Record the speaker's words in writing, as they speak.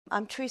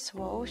I'm Theresa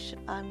Walsh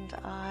and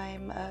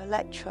I'm a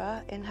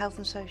lecturer in health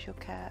and social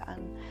care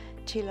and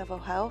T-level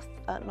health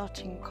at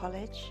Nottingham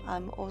College.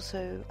 I'm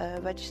also a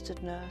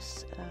registered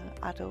nurse,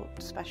 adult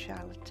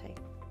speciality.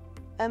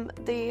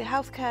 The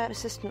Healthcare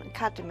Assistant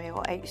Academy,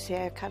 or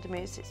HCA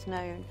Academy as it's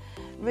known,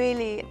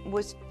 really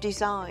was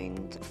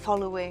designed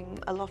following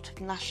a lot of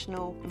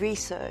national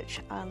research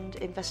and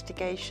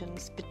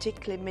investigations,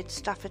 particularly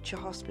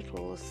mid-Staffordshire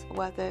hospitals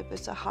where there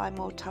was a high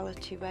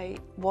mortality rate.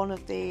 One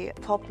of the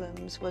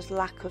problems was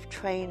lack of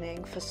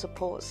training for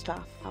support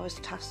staff. I was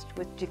tasked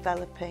with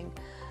developing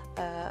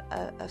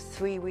a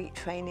 3-week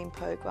training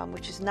programme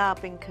which has now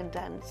been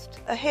condensed.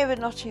 Here at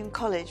Nottingham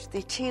College,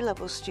 the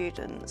T-level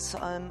students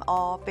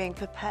are being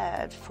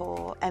prepared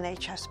for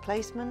NHS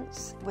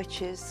placements,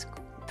 which is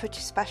pretty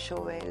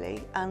special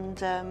really,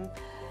 and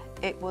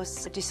it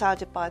was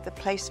decided by the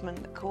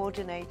placement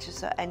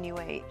coordinators at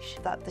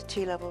NUH that the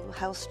T-level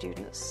health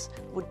students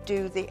would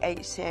do the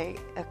HCA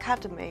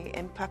Academy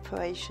in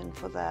preparation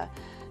for their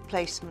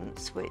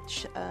placements,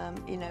 which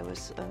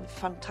was a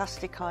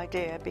fantastic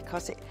idea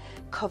because it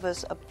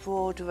covers a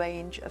broad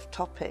range of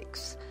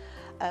topics.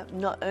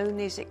 Not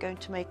only is it going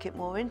to make it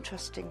more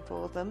interesting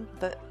for them,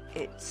 but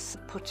it's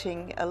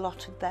putting a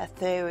lot of their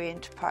theory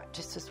into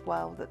practice as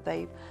well that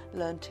they've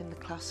learnt in the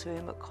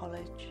classroom at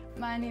college.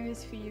 My name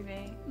is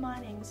Phoebe. My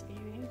name is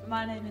Phoebe.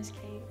 My name is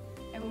Kate.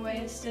 And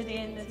we're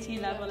studying the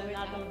T-level in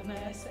adult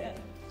nursing.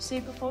 So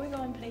before we go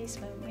on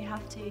placement, we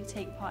have to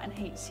take part in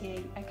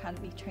HCA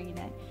Academy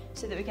training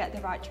so that we get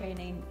the right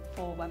training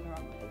for when we're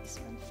on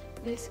placement.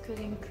 This could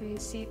include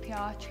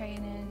CPR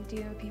training,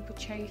 dealing with people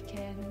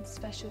choking,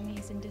 special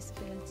needs and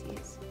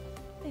disabilities.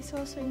 This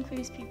also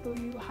includes people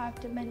who have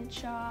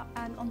dementia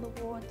and on the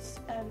wards,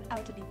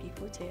 elderly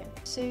people too.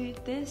 So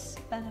this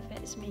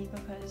benefits me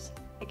because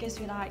it gives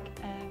me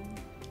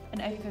an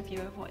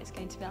overview of what it's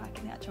going to be like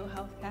in the actual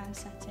healthcare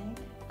setting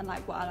and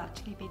what I'll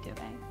actually be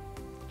doing.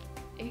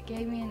 It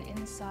gave me an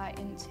insight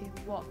into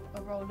what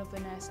a role of a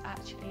nurse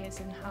actually is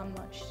and how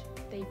much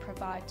they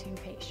provide to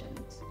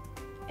patients.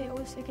 It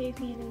also gave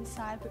me an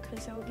insight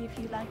because it will give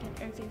you an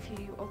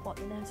overview of what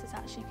the nurses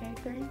actually go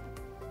through.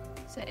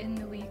 So in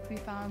the week we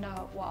found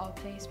out what our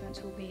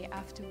placements will be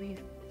after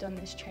we've done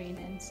this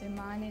training. So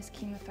mine is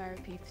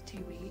chemotherapy for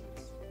 2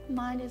 weeks.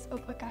 Mine is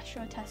upper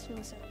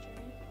gastrointestinal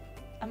surgery.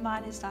 And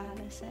mine is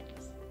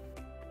dialysis.